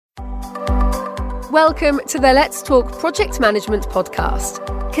Welcome to the Let's Talk Project Management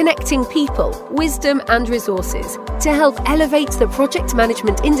podcast, connecting people, wisdom and resources to help elevate the project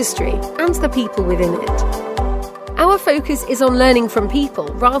management industry and the people within it. Our focus is on learning from people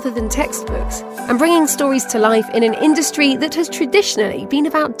rather than textbooks and bringing stories to life in an industry that has traditionally been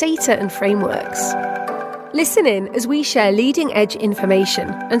about data and frameworks. Listen in as we share leading-edge information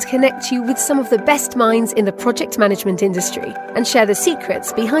and connect you with some of the best minds in the project management industry and share the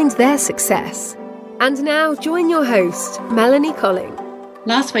secrets behind their success. And now, join your host, Melanie Colling.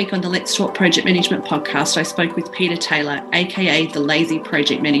 Last week on the Let's Talk Project Management podcast, I spoke with Peter Taylor, aka the Lazy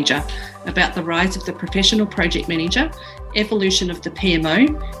Project Manager, about the rise of the professional project manager, evolution of the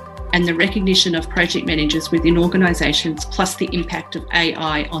PMO, and the recognition of project managers within organisations, plus the impact of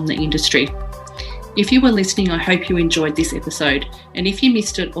AI on the industry. If you were listening, I hope you enjoyed this episode. And if you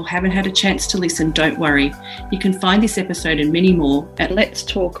missed it or haven't had a chance to listen, don't worry. You can find this episode and many more at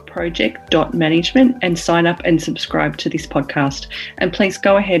letstalkproject.management and sign up and subscribe to this podcast. And please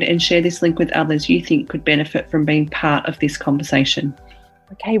go ahead and share this link with others you think could benefit from being part of this conversation.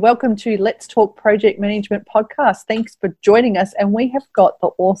 Okay, welcome to Let's Talk Project Management podcast. Thanks for joining us. And we have got the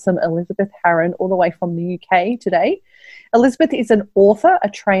awesome Elizabeth Harron all the way from the UK today. Elizabeth is an author, a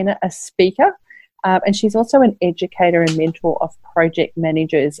trainer, a speaker. And she's also an educator and mentor of project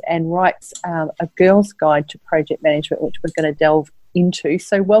managers and writes a girl's guide to project management, which we're going to delve into.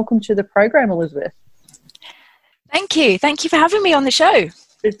 So welcome to the program, Elizabeth. Thank you. Thank you for having me on the show.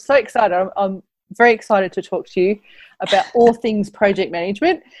 It's so excited. I'm very excited to talk to you about all things project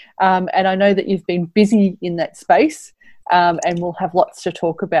management. And I know that you've been busy in that space and we'll have lots to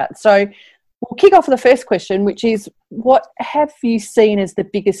talk about. So we'll kick off with the first question, which is, what have you seen as the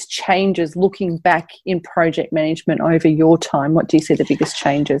biggest changes looking back in project management over your time? What do you see the biggest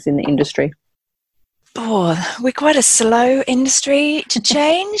changes in the industry? Oh, we're quite a slow industry to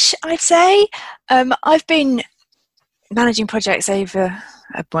change, I'd say. I've been managing projects over,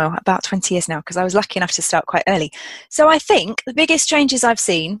 about 20 years now, because I was lucky enough to start quite early. So I think the biggest changes I've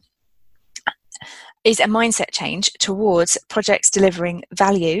seen is a mindset change towards projects delivering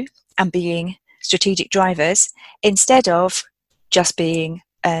value and being strategic drivers instead of just being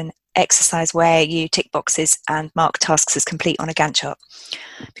an exercise where you tick boxes and mark tasks as complete on a Gantt chart.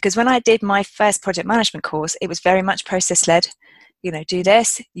 Because when I did my first project management course, it was very much process led. You know, do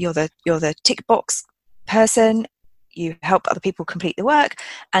this, you're the tick box person, you help other people complete the work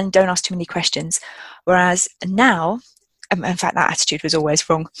and don't ask too many questions. Whereas now, in fact, that attitude was always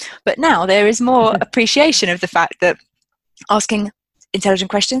wrong, but now there is more appreciation of the fact that asking intelligent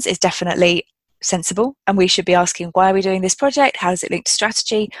questions is definitely sensible, and we should be asking, why are we doing this project? How does it link to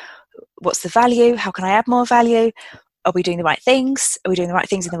strategy? What's the value? How can I add more value? Are we doing the right things? Are we doing the right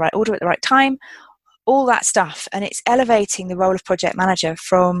things in the right order at the right time? All that stuff. And it's elevating the role of project manager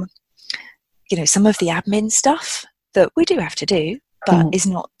from, you know, some of the admin stuff that we do have to do, but is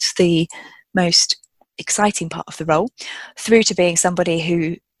not the most exciting part of the role, through to being somebody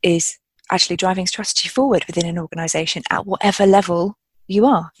who is actually driving strategy forward within an organisation at whatever level you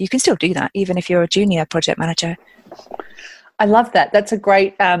are. You can still do that even if you're a junior project manager. I love that. That's a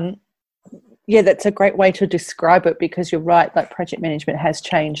great that's a great way to describe it, because you're right, like project management has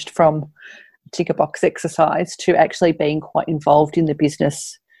changed from ticker box exercise to actually being quite involved in the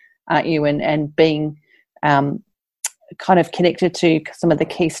business, aren't you, and being kind of connected to some of the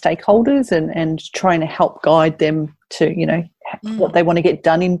key stakeholders and trying to help guide them to, you know, what they want to get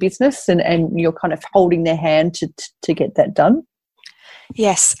done in business, and you're kind of holding their hand to get that done.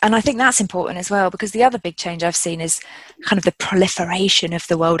 Yes, and I think that's important as well, because the other big change I've seen is kind of the proliferation of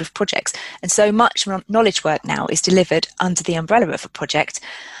the world of projects. And so much knowledge work now is delivered under the umbrella of a project,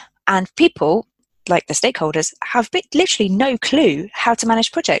 and people, like the stakeholders, have literally no clue how to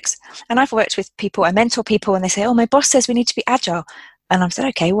manage projects. And I've worked with people, I mentor people, and they say, oh, my boss says we need to be agile. And I've said,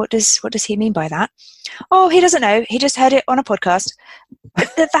 okay, what does he mean by that? Oh, he doesn't know. He just heard it on a podcast.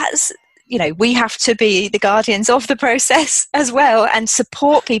 That's, you know, we have to be the guardians of the process as well and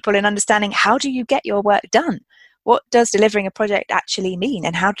support people in understanding, how do you get your work done? What does delivering a project actually mean?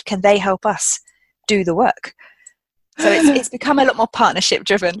 And how can they help us do the work? So it's become a lot more partnership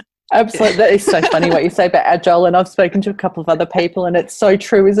driven. Absolutely. That is so funny what you say about agile, and I've spoken to a couple of other people, and it's so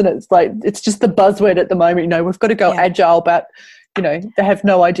true, isn't it? It's like, it's just the buzzword at the moment. You know, we've got to go agile, but, you know, they have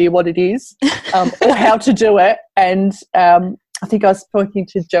no idea what it is or how to do it. And I think I was talking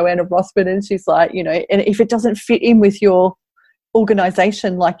to Joanna Rossman, and she's like, you know, and if it doesn't fit in with your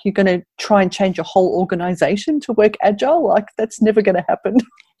organisation, like, you're going to try and change your whole organisation to work agile, like, that's never going to happen.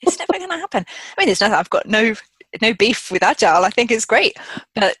 It's never going to happen. I mean, there's nothing, I've got no beef with agile. I think it's great,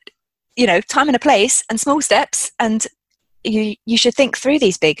 but, you know, time and a place and small steps, and you should think through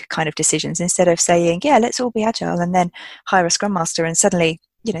these big kind of decisions instead of saying, yeah, let's all be agile, and then hire a scrum master, and suddenly,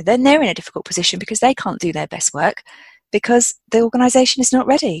 then they're in a difficult position because they can't do their best work because the organization is not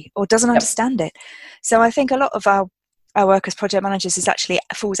ready or doesn't understand it. So I think a lot of our work as project managers is actually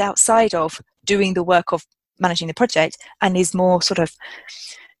falls outside of doing the work of managing the project and is more sort of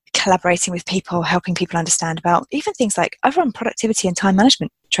collaborating with people, helping people understand about even things like, I've run productivity and time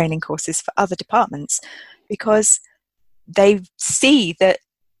management training courses for other departments because they see that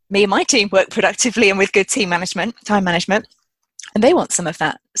me and my team work productively and with good time management, and they want some of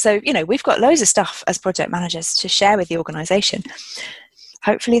that. So, we've got loads of stuff as project managers to share with the organisation.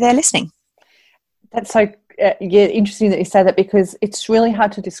 Hopefully they're listening. That's so interesting that you say that, because it's really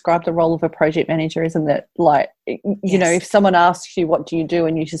hard to describe the role of a project manager, isn't it? Like, if someone asks you, what do you do?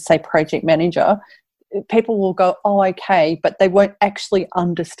 And you just say project manager, people will go, oh, okay, but they won't actually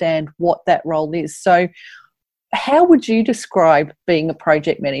understand what that role is. So how would you describe being a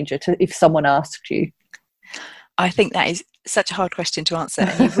project manager if someone asked you? I think that is such a hard question to answer.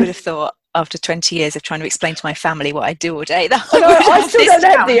 And you would have thought, after 20 years of trying to explain to my family what I do all day, that I still don't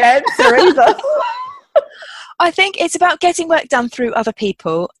have the answer either. I think it's about getting work done through other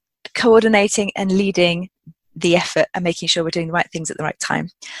people, coordinating and leading the effort and making sure we're doing the right things at the right time.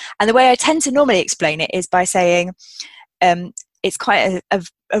 And the way I tend to normally explain it is by saying it's quite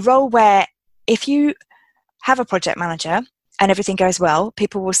a role where if you have a project manager and everything goes well,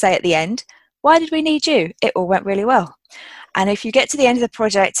 people will say at the end, why did we need you? It all went really well. And if you get to the end of the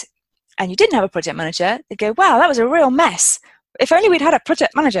project and you didn't have a project manager, they go, wow, that was a real mess. If only we'd had a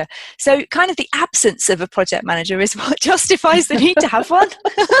project manager. So kind of the absence of a project manager is what justifies the need to have one,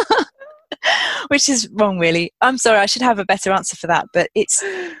 which is wrong, really. I'm sorry, I should have a better answer for that. But it's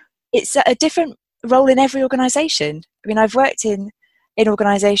a different role in every organisation. I mean, I've worked in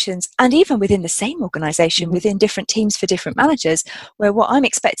organisations, and even within the same organisation, within different teams for different managers, where what I'm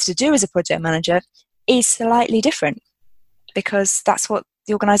expected to do as a project manager is slightly different, because that's what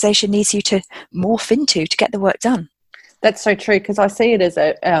the organisation needs you to morph into to get the work done. That's so true, because I see it as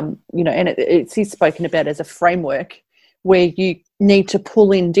a, and it's spoken about as a framework where you need to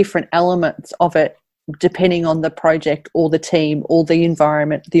pull in different elements of it depending on the project or the team or the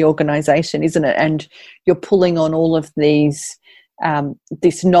environment, the organisation, isn't it? And you're pulling on all of these,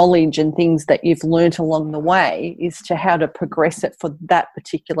 this knowledge and things that you've learnt along the way as to how to progress it for that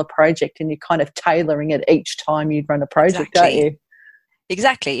particular project, and you're kind of tailoring it each time you run a project, don't you?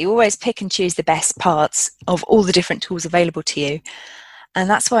 Exactly. You always pick and choose the best parts of all the different tools available to you. And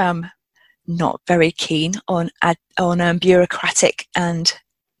that's why I'm not very keen on bureaucratic and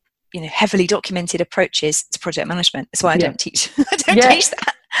heavily documented approaches to project management. That's why I don't teach. I don't teach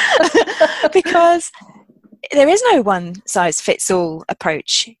that. Because there is no one size fits all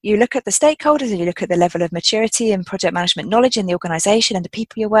approach. You look at the stakeholders and you look at the level of maturity and project management knowledge in the organisation and the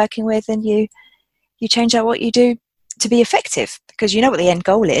people you're working with, and you change out what you do to be effective, because you know what the end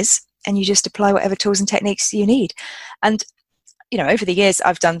goal is, and you just apply whatever tools and techniques you need. And over the years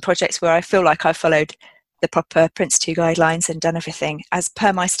I've done projects where I feel like I've followed the proper Prince 2 guidelines and done everything as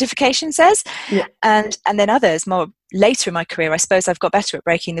per my certification says. And then others more later in my career, I suppose I've got better at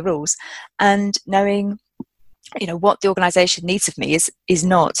breaking the rules and knowing what the organisation needs of me is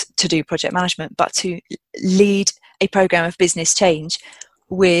not to do project management, but to lead a programme of business change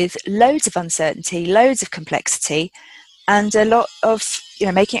with loads of uncertainty, loads of complexity, and a lot of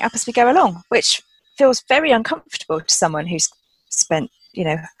making it up as we go along, which feels very uncomfortable to someone who's spent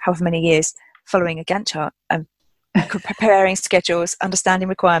however many years following a Gantt chart and preparing schedules, understanding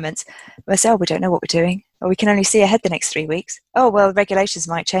requirements. They say, oh, we don't know what we're doing, or we can only see ahead the next 3 weeks. Oh, well, regulations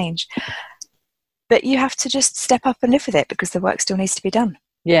might change. But you have to just step up and live with it, because the work still needs to be done.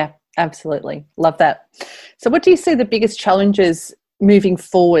 Yeah, absolutely. Love that. So what do you see the biggest challenges moving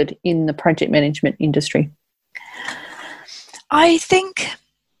forward in the project management industry? I think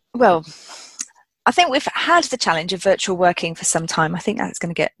we've had the challenge of virtual working for some time. I think that's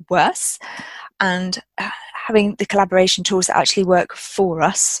going to get worse, and having the collaboration tools that actually work for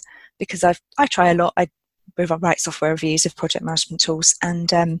us, because I try a lot. I write software reviews of project management tools,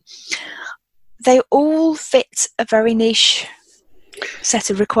 and they all fit a very niche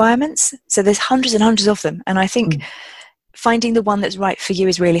set of requirements. So there's hundreds and hundreds of them, and I think finding the one that's right for you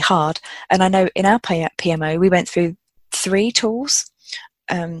is really hard. And I know in our PMO we went through 3 tools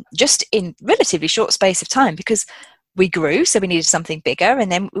just in relatively short space of time, because we grew, so we needed something bigger,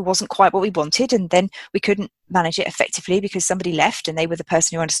 and then it wasn't quite what we wanted, and then we couldn't manage it effectively because somebody left and they were the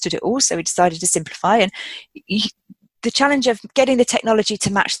person who understood it all, so we decided to simplify. And the challenge of getting the technology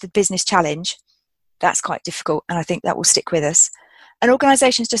to match the business challenge, that's quite difficult, and I think that will stick with us. And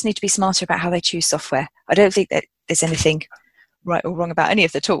organisations just need to be smarter about how they choose software. I don't think that there's anything right or wrong about any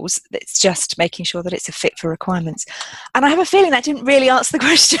of the tools. It's just making sure that it's a fit for requirements. And I have a feeling that didn't really answer the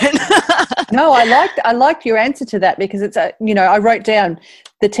question. No, I liked your answer to that, because it's I wrote down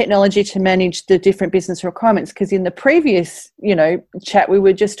the technology to manage the different business requirements, because in the previous chat we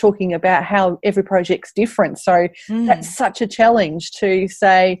were just talking about how every project's different. So that's such a challenge to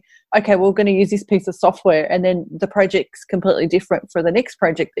say, okay, we're going to use this piece of software, and then the project's completely different for the next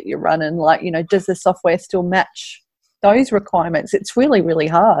project that you run. And does the software still match those requirements? It's really, really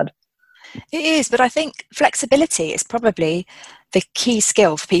hard. It is, but I think flexibility is probably the key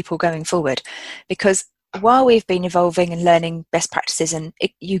skill for people going forward, because while we've been evolving and learning best practices, and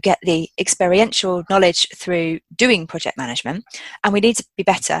you get the experiential knowledge through doing project management, and we need to be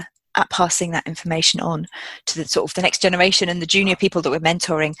better at passing that information on to the sort of the next generation and the junior people that we're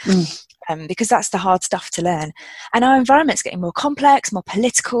mentoring, because that's the hard stuff to learn. And our environment's getting more complex, more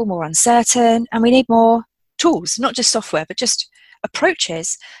political, more uncertain, and we need more tools, not just software, but just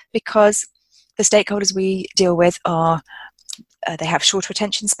approaches, because the stakeholders we deal with are they have shorter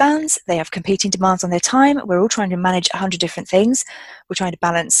attention spans, they have competing demands on their time. We're all trying to manage 100 different things. We're trying to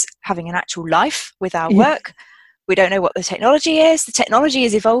balance having an actual life with our work. We don't know what the technology is. The technology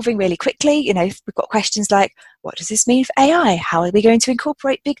is evolving really quickly. We've got questions like, what does this mean for AI? How are we going to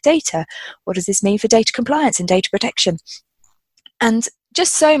incorporate big data? What does this mean for data compliance and data protection? And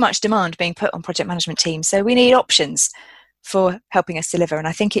just so much demand being put on project management teams. So we need options for helping us deliver. And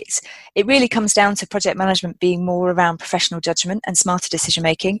I think it really comes down to project management being more around professional judgment and smarter decision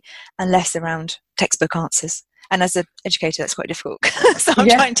making, and less around textbook answers. And as an educator, that's quite difficult. So I'm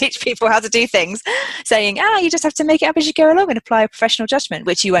trying to teach people how to do things, saying, you just have to make it up as you go along and apply a professional judgment,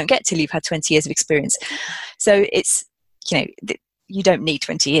 which you won't get till you've had 20 years of experience. So it's, you don't need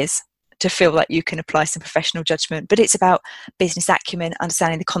 20 years to feel like you can apply some professional judgment, but it's about business acumen,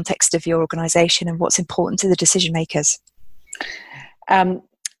 understanding the context of your organisation and what's important to the decision makers.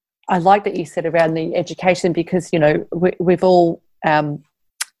 I like that you said around the education, because we've all done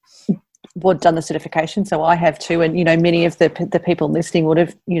the certification, so I have too, and many of the people listening would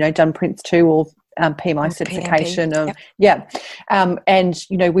have done Prince 2 or PMI certification. And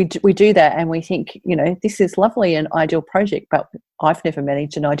we do that, and we think this is lovely, an ideal project, but I've never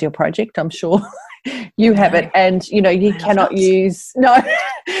managed an ideal project. I'm sure you haven't, and you cannot use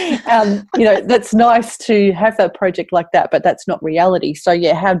that's nice to have a project like that, but that's not reality. So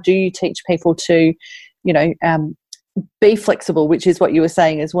how do you teach people to be flexible, which is what you were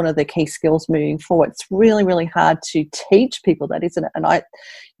saying is one of the key skills moving forward? It's really, really hard to teach people that, isn't it? And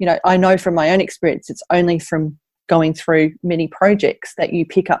I know from my own experience, it's only from going through many projects that you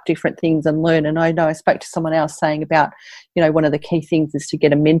pick up different things and learn. And I know I spoke to someone else saying about, one of the key things is to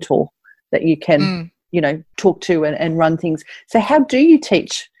get a mentor that you can, talk to and run things. So how do you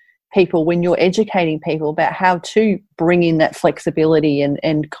teach people when you're educating people about how to bring in that flexibility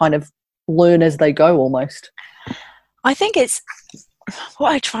and kind of learn as they go almost? I think it's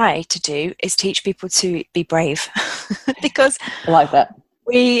what I try to do is teach people to be brave because I like that.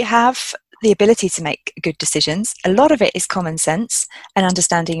 We have the ability to make good decisions. A lot of it is common sense and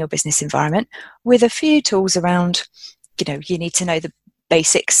understanding your business environment with a few tools around, you need to know the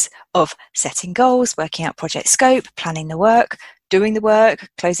basics of setting goals, working out project scope, planning the work, doing the work,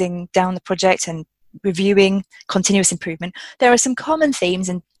 closing down the project and reviewing continuous improvement. There are some common themes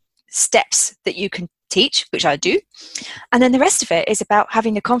and steps that you can teach, which I do. And then the rest of it is about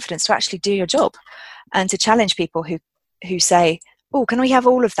having the confidence to actually do your job and to challenge people who say, oh, can we have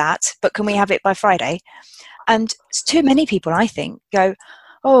all of that, but can we have it by Friday? And too many people, I think, go,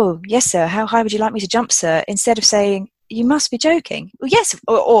 oh, yes, sir, how high would you like me to jump, sir? Instead of saying, you must be joking. Well, yes,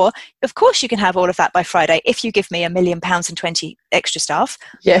 or of course you can have all of that by Friday if you give me £1 million and 20 extra staff.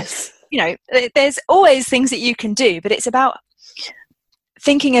 Yes. There's always things that you can do, but it's about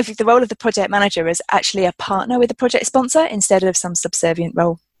thinking of the role of the project manager as actually a partner with the project sponsor instead of some subservient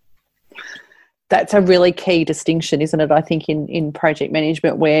role. That's a really key distinction, isn't it? I think in project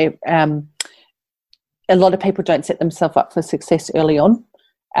management, where a lot of people don't set themselves up for success early on.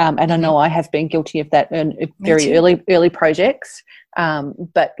 And I know I have been guilty of that in very early projects.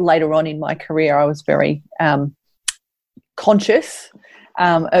 But later on in my career, I was very conscious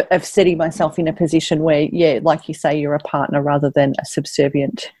of setting myself in a position where, like you say, you're a partner rather than a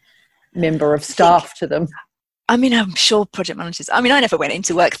subservient member of staff to them. I mean, I'm sure project managers, I never went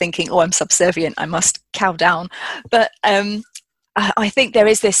into work thinking, oh, I'm subservient, I must cow down. But I think there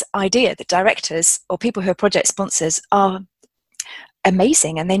is this idea that directors or people who are project sponsors are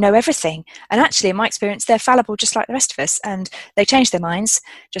amazing and they know everything. And actually, in my experience, they're fallible just like the rest of us. And they change their minds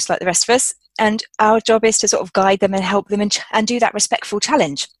just like the rest of us. And our job is to sort of guide them and help them and do that respectful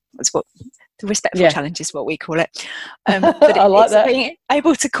challenge. That's what the respectful challenge is, what we call it. But I like that. Being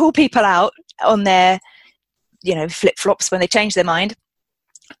able to call people out on their, flip-flops when they change their mind,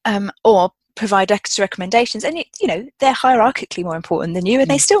 or provide extra recommendations. And they're hierarchically more important than you, and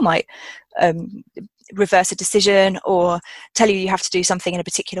they still might reverse a decision or tell you have to do something in a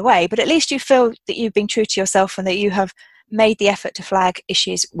particular way, but at least you feel that you've been true to yourself and that you have made the effort to flag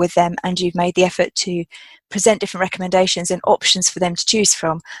issues with them, and you've made the effort to present different recommendations and options for them to choose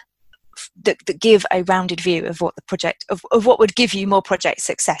from that give a rounded view of what the project of what would give you more project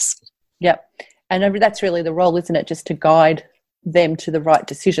success. Yep. And that's really the role, isn't it? Just to guide them to the right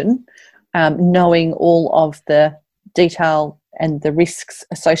decision, knowing all of the detail and the risks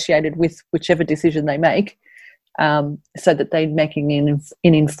associated with whichever decision they make, so that they're making an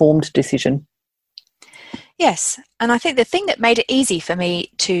informed decision. Yes, and I think the thing that made it easy for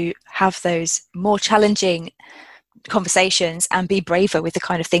me to have those more challenging conversations and be braver with the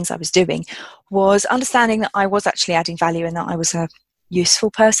kind of things I was doing was understanding that I was actually adding value and that I was a useful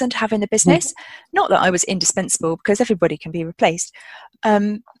person to have in the business. Not that I was indispensable, because everybody can be replaced,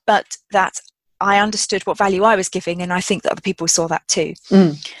 but that I understood what value I was giving, and I think that other people saw that too.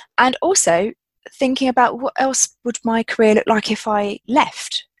 And also thinking about what else would my career look like if I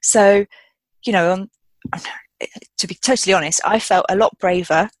left. So, to be totally honest, I felt a lot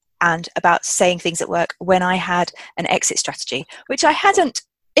braver and about saying things at work when I had an exit strategy, which I hadn't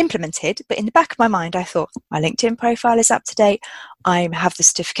implemented, but in the back of my mind I thought, my LinkedIn profile is up to date, I have the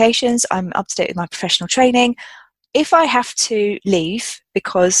certifications, I'm up to date with my professional training. If I have to leave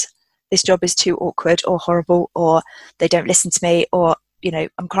because this job is too awkward or horrible, or they don't listen to me, or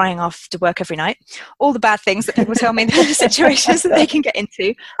I'm crying after work every night, all the bad things that people tell me, the situations that they can get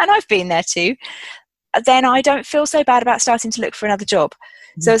into, and I've been there too, then I don't feel so bad about starting to look for another job.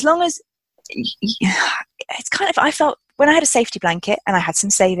 So as long as it's kind of, I felt when I had a safety blanket and I had some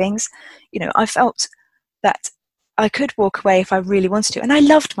savings, I felt that I could walk away if I really wanted to. And I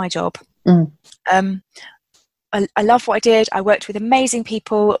loved my job. I love what I did. I worked with amazing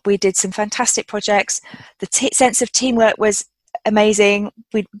people. We did some fantastic projects. The sense of teamwork was amazing.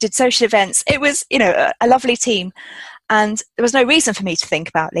 We did social events. It was, a lovely team. And there was no reason for me to think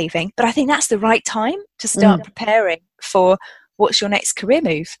about leaving. But I think that's the right time to start preparing for what's your next career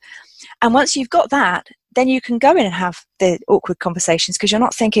move. And once you've got that, then you can go in and have the awkward conversations, because you're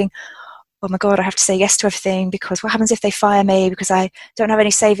not thinking, oh my God, I have to say yes to everything, because what happens if they fire me because I don't have any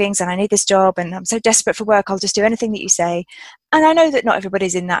savings and I need this job and I'm so desperate for work, I'll just do anything that you say. And I know that not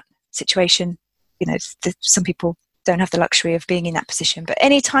everybody's in that situation. Some people don't have the luxury of being in that position, but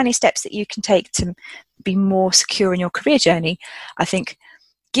any tiny steps that you can take to be more secure in your career journey, I think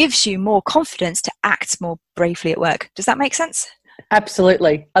gives you more confidence to act more bravely at work. Does that make sense?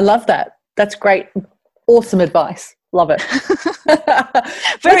 Absolutely. I love that. That's great. Awesome advice. Love it.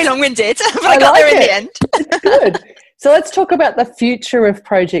 Very long-winded, but I got there in the end. It's good. So let's talk about the future of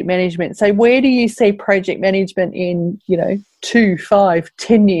project management. So where do you see project management in, 2, 5,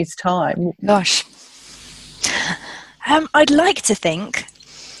 10 years' time? Gosh. I'd like to think,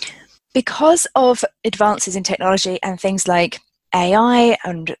 because of advances in technology and things like AI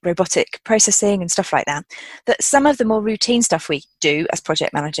and robotic processing and stuff like that, that some of the more routine stuff we do as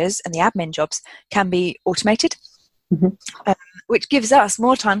project managers and the admin jobs can be automated, which gives us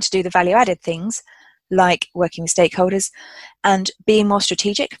more time to do the value-added things like working with stakeholders and being more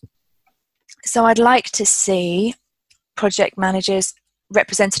strategic. So I'd like to see project managers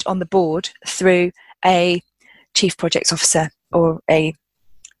represented on the board through a chief projects officer or a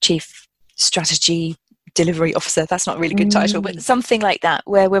chief strategy delivery officer. That's not a really good title, but something like that,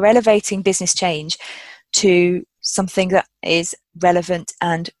 where we're elevating business change to something that is relevant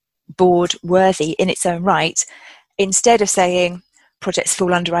and board worthy in its own right, instead of saying projects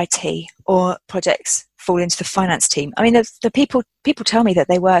fall under IT or projects fall into the finance team. I mean, the people tell me that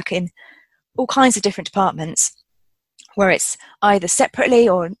they work in all kinds of different departments where it's either separately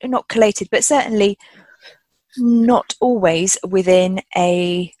or not collated, but certainly not always within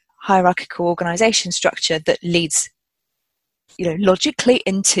a hierarchical organization structure that leads, logically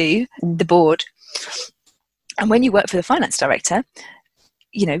into the board. And when you work for the finance director,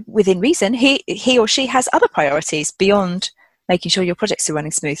 within reason, he or she has other priorities beyond making sure your projects are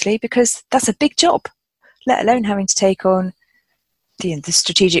running smoothly, because that's a big job, let alone having to take on the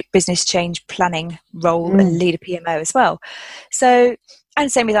strategic business change planning role and lead a PMO as well. So,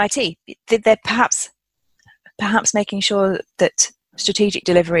 and same with IT. They're perhaps making sure that strategic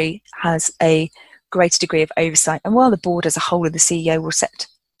delivery has a greater degree of oversight. And while the board as a whole and the CEO will set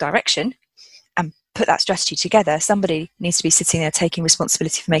direction and put that strategy together, somebody needs to be sitting there taking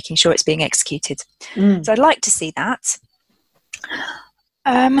responsibility for making sure it's being executed. So I'd like to see that.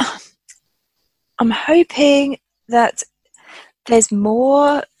 I'm hoping that there's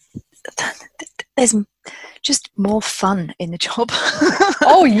just more fun in the job.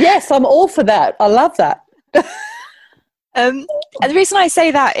 Oh yes, I'm all for that. I love that. And the reason I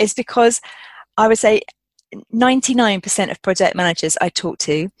say that is because I would say 99% of project managers I talk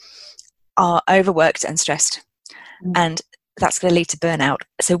to are overworked and stressed, and that's going to lead to burnout.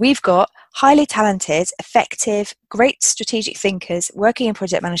 So we've got highly talented, effective, great strategic thinkers working in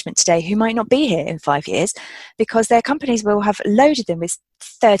project management today who might not be here in 5 years because their companies will have loaded them with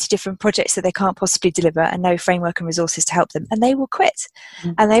 30 different projects that they can't possibly deliver and no framework and resources to help them, and they will quit.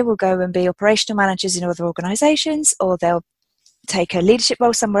 And they will go and be operational managers in other organizations, or they'll take a leadership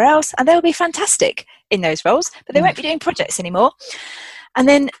role somewhere else, and they'll be fantastic in those roles, but they won't be doing projects anymore. And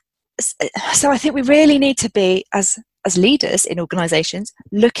then, so I think we really need to be, as leaders in organizations,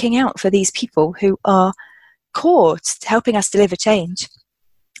 looking out for these people who are core to helping us deliver change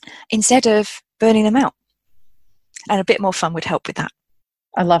instead of burning them out. And a bit more fun would help with that.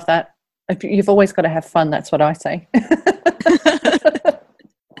 I love that. You've always got to have fun. That's what I say.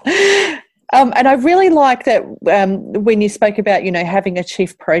 And I really like that when you spoke about, having a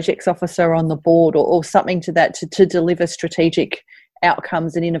chief projects officer on the board or something to that to deliver strategic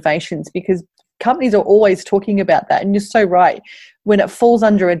outcomes and innovations, because companies are always talking about that. And you're so right. When it falls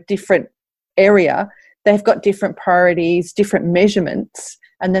under a different area, they've got different priorities, different measurements,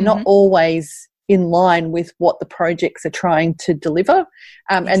 and they're not always in line with what the projects are trying to deliver.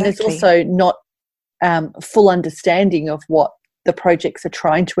 And there's also not full understanding of what the projects are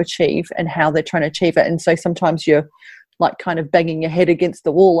trying to achieve and how they're trying to achieve it. And so sometimes you're like kind of banging your head against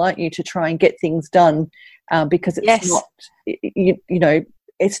the wall, aren't you, to try and get things done because it's not,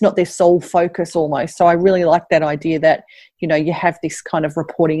 it's not their sole focus almost. So I really like that idea that, you have this kind of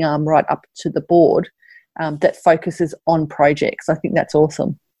reporting arm right up to the board that focuses on projects. I think that's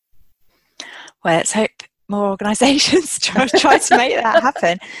awesome. Well, let's hope more organisations try to make that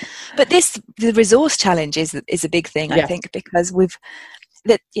happen. But the resource challenge is a big thing, I think, because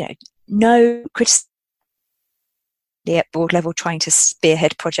no criticism at board level trying to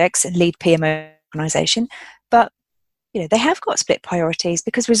spearhead projects and lead PMO organisation, but they have got split priorities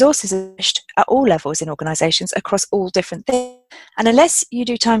because resources are pushed at all levels in organisations across all different things. And unless you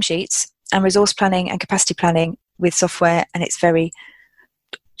do timesheets and resource planning and capacity planning with software, and it's very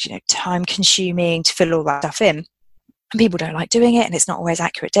time consuming to fill all that stuff in, and people don't like doing it, and it's not always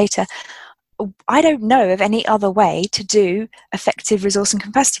accurate data, I don't know of any other way to do effective resource and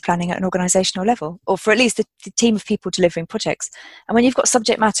capacity planning at an organisational level, or for at least the team of people delivering projects. And when you've got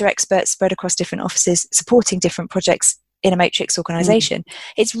subject matter experts spread across different offices supporting different projects in a matrix organisation,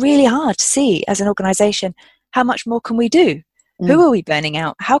 it's really hard to see as an organisation, how much more can we do? Who are we burning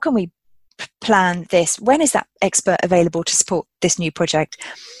out? How can we plan this? When is that expert available to support this new project?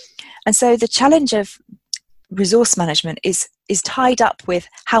 And so the challenge of resource management is tied up with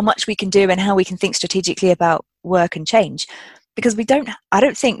how much we can do and how we can think strategically about work and change, because I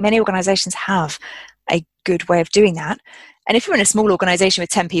don't think many organizations have a good way of doing that. And if you're in a small organization with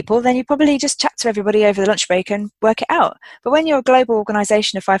 10 people, then you probably just chat to everybody over the lunch break and work it out. But when you're a global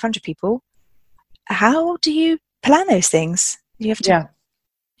organization of 500 people, how do you plan those things? You have to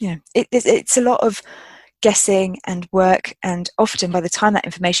it's a lot of guessing and work, and often by the time that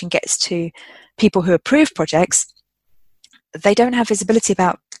information gets to people who approve projects, they don't have visibility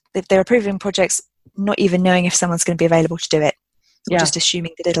about if they're approving projects, not even knowing if someone's going to be available to do it, or just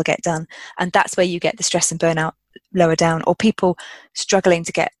assuming that it'll get done. And that's where you get the stress and burnout lower down, or people struggling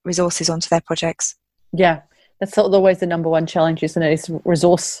to get resources onto their projects. Yeah, that's always the number one challenge, isn't it? Is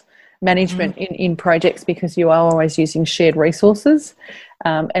resource management in projects, because you are always using shared resources,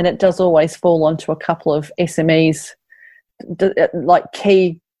 and it does always fall onto a couple of SMEs, like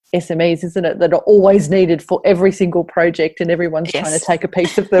key SMEs, isn't it, that are always needed for every single project, and everyone's trying to take a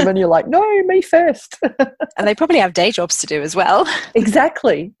piece of them, and you're like, no, me first. And they probably have day jobs to do as well.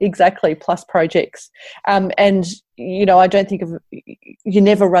 Exactly, plus projects. And I don't think you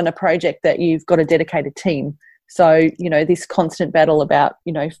never run a project that you've got a dedicated team. So, this constant battle about,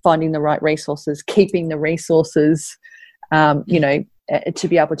 finding the right resources, keeping the resources, to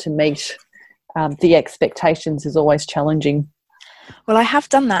be able to meet the expectations is always challenging. Well, I have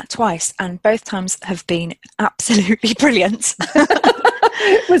done that twice, and both times have been absolutely brilliant.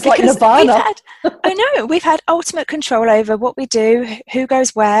 It was like Nirvana. We've had ultimate control over what we do, who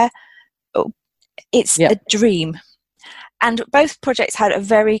goes where. It's a dream. And both projects had a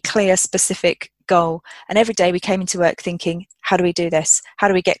very clear, specific goal. And every day we came into work thinking, how do we do this? How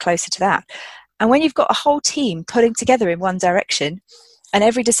do we get closer to that? And when you've got a whole team pulling together in one direction, and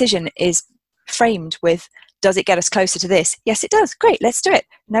every decision is framed with, does it get us closer to this? Yes, it does. Great, let's do it.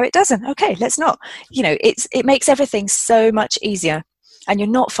 No, it doesn't. Okay, let's not. You know, it makes everything so much easier, and you're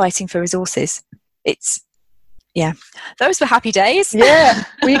not fighting for resources. Yeah, those were happy days. Yeah,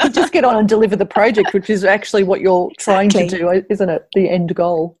 well, you could just get on and deliver the project, which is actually what you're trying to do, isn't it? The end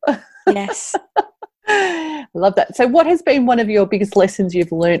goal. Yes. I love that. So what has been one of your biggest lessons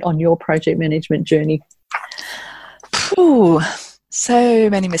you've learned on your project management journey? Ooh, so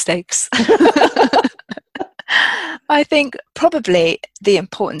many mistakes. I think probably the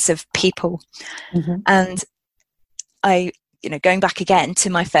importance of people. Mm-hmm. And going back again to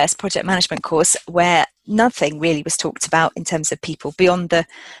my first project management course, where nothing really was talked about in terms of people beyond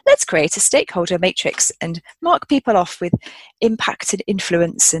let's create a stakeholder matrix and mark people off with impact and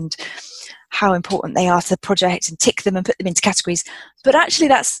influence and how important they are to the project and tick them and put them into categories. But actually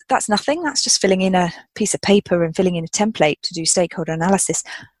that's nothing. That's just filling in a piece of paper and filling in a template to do stakeholder analysis.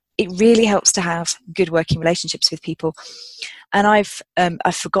 It really helps to have good working relationships with people. And I've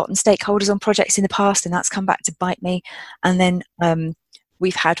forgotten stakeholders on projects in the past, and that's come back to bite me. And then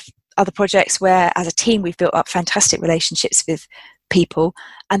we've had other projects where, as a team, we've built up fantastic relationships with people,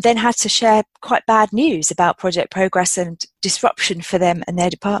 and then had to share quite bad news about project progress and disruption for them and their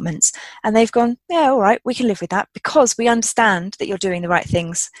departments. And they've gone, yeah, all right, we can live with that, because we understand that you're doing the right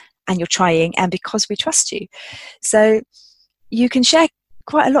things and you're trying, and because we trust you. So you can share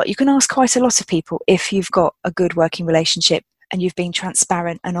quite a lot. You can ask quite a lot of people if you've got a good working relationship and you've been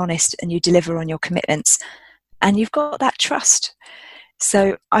transparent and honest and you deliver on your commitments and you've got that trust.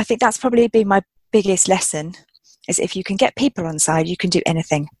 So I think that's probably been my biggest lesson, is if you can get people on side, you can do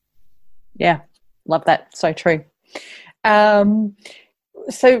anything. Yeah, love that. So true.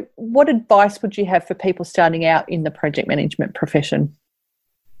 So what advice would you have for people starting out in the project management profession?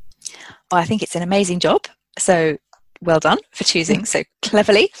 Well, I think it's an amazing job. So well done for choosing so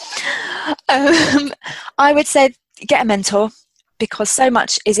cleverly. I would say get a mentor, because so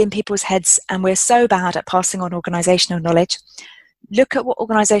much is in people's heads and we're so bad at passing on organisational knowledge. Look at what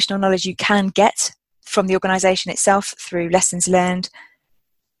organisational knowledge you can get from the organisation itself through lessons learned,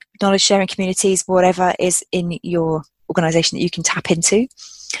 knowledge sharing communities, whatever is in your organisation that you can tap into.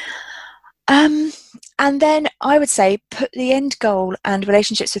 And then I would say put the end goal and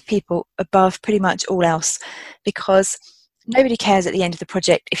relationships with people above pretty much all else, because nobody cares at the end of the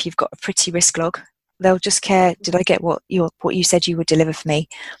project if you've got a pretty risk log. They'll just care, did I get what you said you would deliver for me?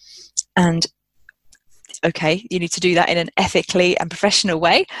 And okay, you need to do that in an ethically and professional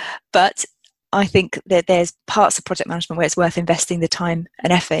way. But I think that there's parts of project management where it's worth investing the time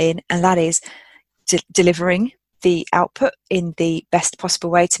and effort in, and that is delivering the output in the best possible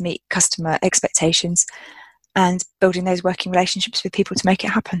way to meet customer expectations and building those working relationships with people to make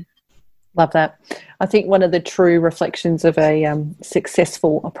it happen. Love that. I think one of the true reflections of a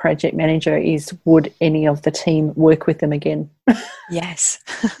successful project manager is, would any of the team work with them again? Yes.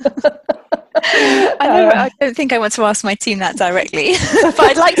 I don't think I want to ask my team that directly, but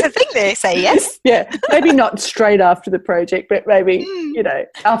I'd like to think they say yes. Yeah, maybe not straight after the project, but maybe,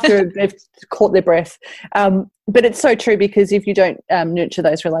 after they've caught their breath. But it's so true, because if you don't nurture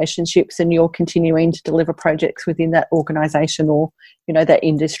those relationships and you're continuing to deliver projects within that organisation or, that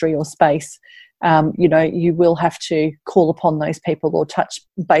industry or space, you will have to call upon those people or touch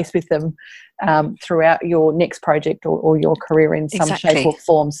base with them throughout your next project or your career in some shape or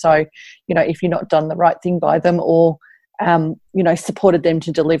form. So, if you're not done the right thing by them or, supported them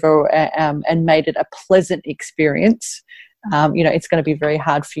to deliver and made it a pleasant experience, it's going to be very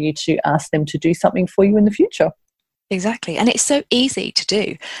hard for you to ask them to do something for you in the future. Exactly. And it's so easy to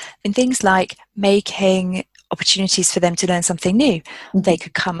do. And things like making opportunities for them to learn something new. Mm-hmm. They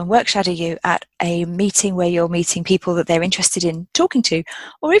could come and work shadow you at a meeting where you're meeting people that they're interested in talking to,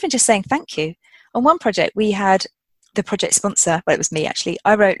 or even just saying thank you. On one project, we had the project sponsor, well, it was me actually,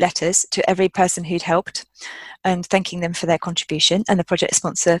 I wrote letters to every person who'd helped and thanking them for their contribution, and the project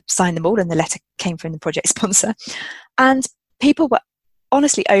sponsor signed them all, and the letter came from the project sponsor. And people were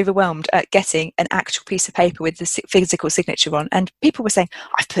honestly overwhelmed at getting an actual piece of paper with the physical signature on, and people were saying,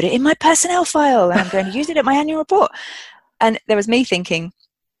 I've put it in my personnel file and I'm going to use it at my annual report. And there was me thinking,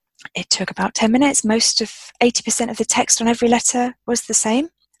 it took about 10 minutes. Most of 80% of the text on every letter was the same.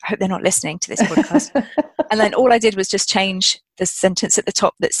 I hope they're not listening to this podcast. And then all I did was just change the sentence at the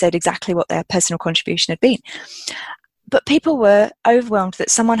top that said exactly what their personal contribution had been. But people were overwhelmed that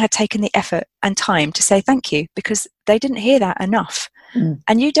someone had taken the effort and time to say thank you, because they didn't hear that enough.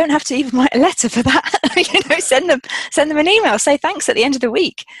 And you don't have to even write a letter for that. Send them an email, say thanks at the end of the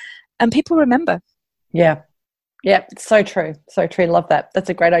week, and people remember. Yeah, so true. Love that. That's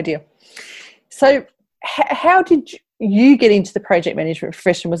a great idea. So how did you get into the project management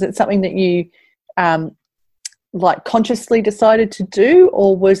profession? Was it something that you consciously decided to do,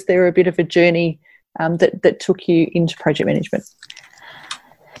 or was there a bit of a journey that took you into project management?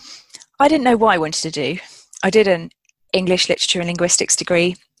 I didn't know what I wanted to do. I did an English literature and linguistics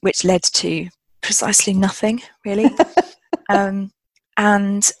degree, which led to precisely nothing, really.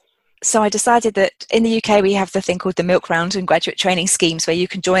 And so I decided that in the UK we have the thing called the Milk Round and graduate training schemes, where you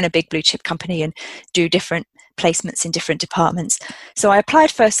can join a big blue chip company and do different placements in different departments. So I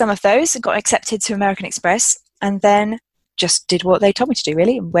applied for some of those and got accepted to American Express, and then just did what they told me to do,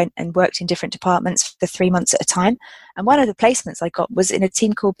 really, and went and worked in different departments for 3 months at a time. And one of the placements I got was in a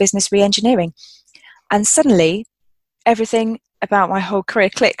team called Business Re-engineering. And suddenly everything about my whole career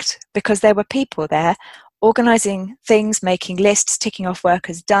clicked, because there were people there organising things, making lists, ticking off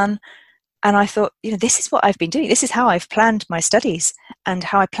work as done. And I thought, this is what I've been doing. This is how I've planned my studies and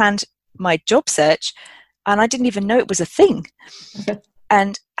how I planned my job search. And I didn't even know it was a thing.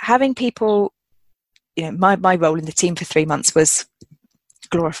 And having people, my role in the team for 3 months was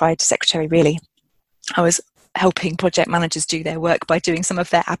glorified secretary, really. I was helping project managers do their work by doing some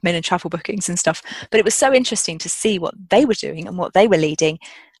of their admin and travel bookings and stuff. But it was so interesting to see what they were doing and what they were leading.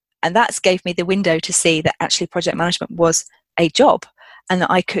 And that gave me the window to see that actually project management was a job and that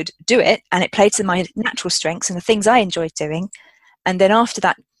I could do it, and it played to my natural strengths and the things I enjoyed doing. And then after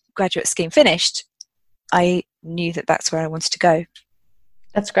that graduate scheme finished, I knew that that's where I wanted to go.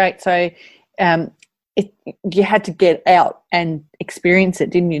 That's great. So you had to get out and experience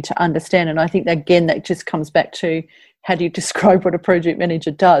it, didn't you, to understand? And I think, again, that just comes back to, how do you describe what a project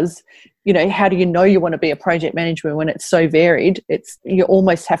manager does? How do you know you want to be a project manager when it's so varied? You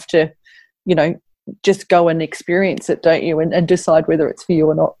almost have to, just go and experience it, don't you, and decide whether it's for you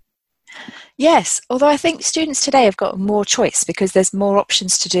or not. Yes, although I think students today have got more choice because there's more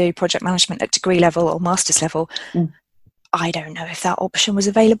options to do project management at degree level or master's level. I don't know if that option was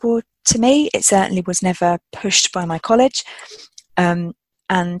available to me. It certainly was never pushed by my college. And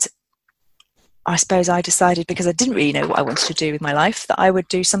I suppose I decided, because I didn't really know what I wanted to do with my life, that I would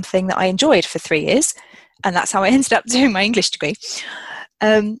do something that I enjoyed for 3 years. And that's how I ended up doing my English degree.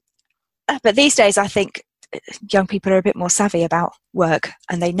 But these days, I think young people are a bit more savvy about work,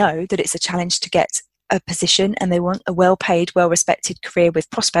 and they know that it's a challenge to get a position, and they want a well-paid, well-respected career with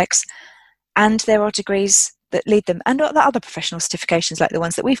prospects. And there are degrees that lead them, and other professional certifications like the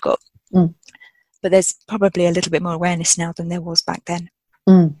ones that we've got. But there's probably a little bit more awareness now than there was back then.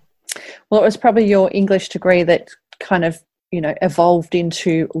 Well, it was probably your English degree that kind of, evolved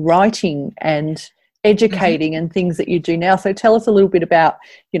into writing and educating and things that you do now. So tell us a little bit about,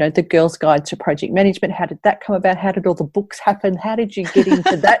 the Girls Guide to Project Management. How did that come about? How did all the books happen? How did you get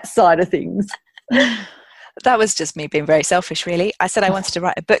into that side of things? That was just me being very selfish, really. I said I wanted to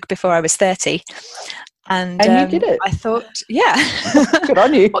write a book before I was 30. And you did it. I thought, yeah. Good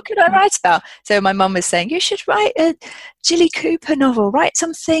on you. What could I write about? So my mum was saying, you should write a Jilly Cooper novel. Write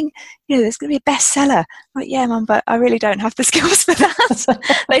something, there's going to be a bestseller. I'm like, yeah, Mum, but I really don't have the skills for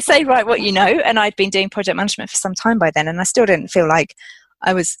that. They say, write what you know. And I'd been doing project management for some time by then, and I still didn't feel like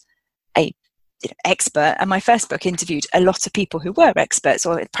I was a expert. And my first book interviewed a lot of people who were experts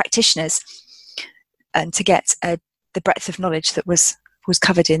or practitioners, and to get the breadth of knowledge that was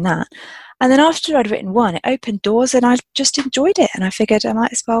covered in that. And then after I'd written one, it opened doors, and I just enjoyed it, and I figured I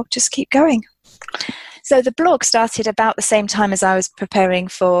might as well just keep going. So the blog started about the same time as I was preparing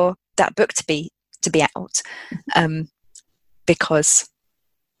for that book to be out, because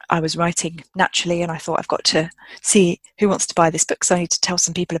I was writing naturally, and I thought, I've got to see who wants to buy this book, so I need to tell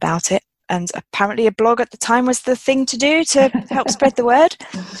some people about it. And apparently a blog at the time was the thing to do to help spread the word.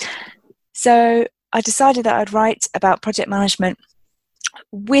 So I decided that I'd write about project management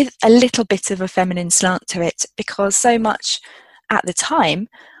with a little bit of a feminine slant to it, because so much at the time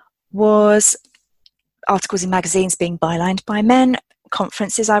was articles in magazines being bylined by men,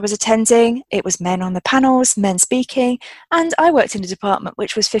 conferences I was attending, it was men on the panels, men speaking, and I worked in a department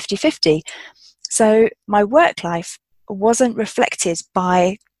which was 50-50. So my work life wasn't reflected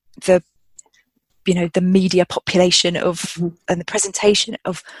by the media population of and the presentation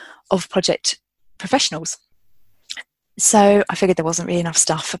of project professionals. So I figured there wasn't really enough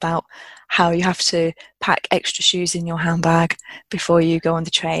stuff about how you have to pack extra shoes in your handbag before you go on the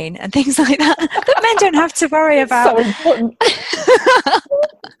train and things like that men don't have to worry about. So important.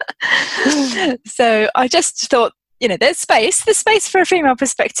 So I just thought, there's space for a female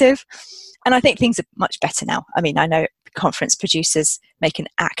perspective. And I think things are much better now. I mean, I know conference producers make an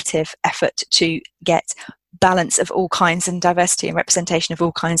active effort to get balance of all kinds and diversity and representation of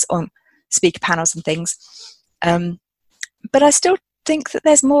all kinds on speaker panels and things. But I still think that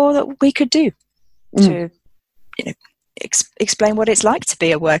there's more that we could do to, explain what it's like to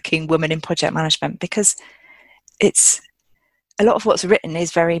be a working woman in project management, because it's a lot of what's written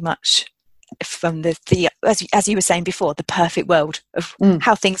is very much from the as you were saying before, the perfect world of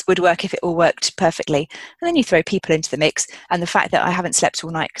how things would work if it all worked perfectly. And then you throw people into the mix, and the fact that I haven't slept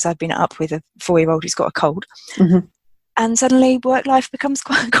all night because I've been up with a 4-year-old who's got a cold, and suddenly work life becomes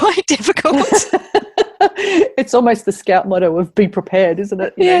quite difficult. It's almost the Scout motto of be prepared, isn't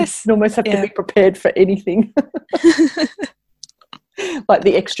it? Yes. You almost have to be prepared for anything. Like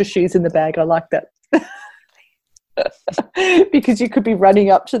the extra shoes in the bag. I like that. Because you could be running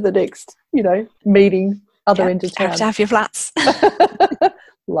up to the next, meeting other end of town. Have to have your flats.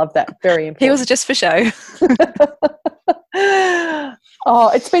 Love that. Very important. Heels are just for show. Oh,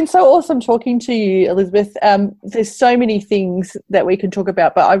 it's been so awesome talking to you, Elizabeth. There's so many things that we can talk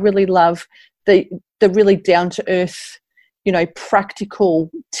about, but I really love the really down-to-earth,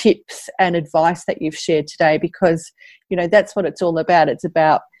 practical tips and advice that you've shared today, because, that's what it's all about. It's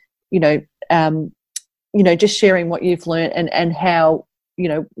about, just sharing what you've learned and how,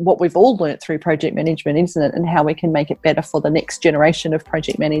 what we've all learnt through project management, isn't it? And how we can make it better for the next generation of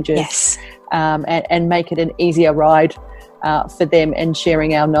project managers. Yes. And make it an easier ride for them, and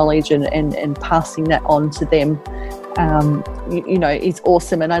sharing our knowledge and passing that on to them, is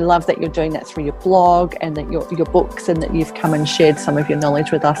awesome. And I love that you're doing that through your blog and that your books, and that you've come and shared some of your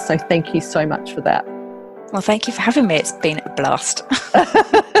knowledge with us. So thank you so much for that. Well, thank you for having me. It's been a blast.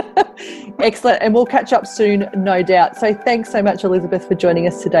 Excellent. And we'll catch up soon, no doubt. So thanks so much, Elizabeth, for joining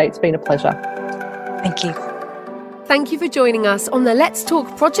us today. It's been a pleasure. Thank you. Thank you for joining us on the Let's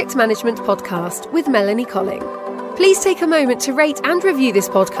Talk Project Management podcast with Melanie Colling. Please take a moment to rate and review this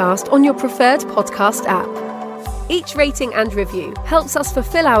podcast on your preferred podcast app. Each rating and review helps us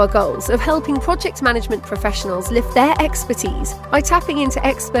fulfill our goals of helping project management professionals lift their expertise by tapping into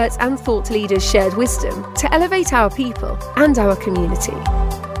experts and thought leaders' shared wisdom to elevate our people and our community.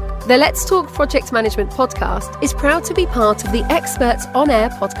 The Let's Talk Project Management podcast is proud to be part of the Experts On Air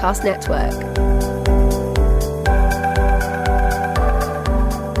podcast network.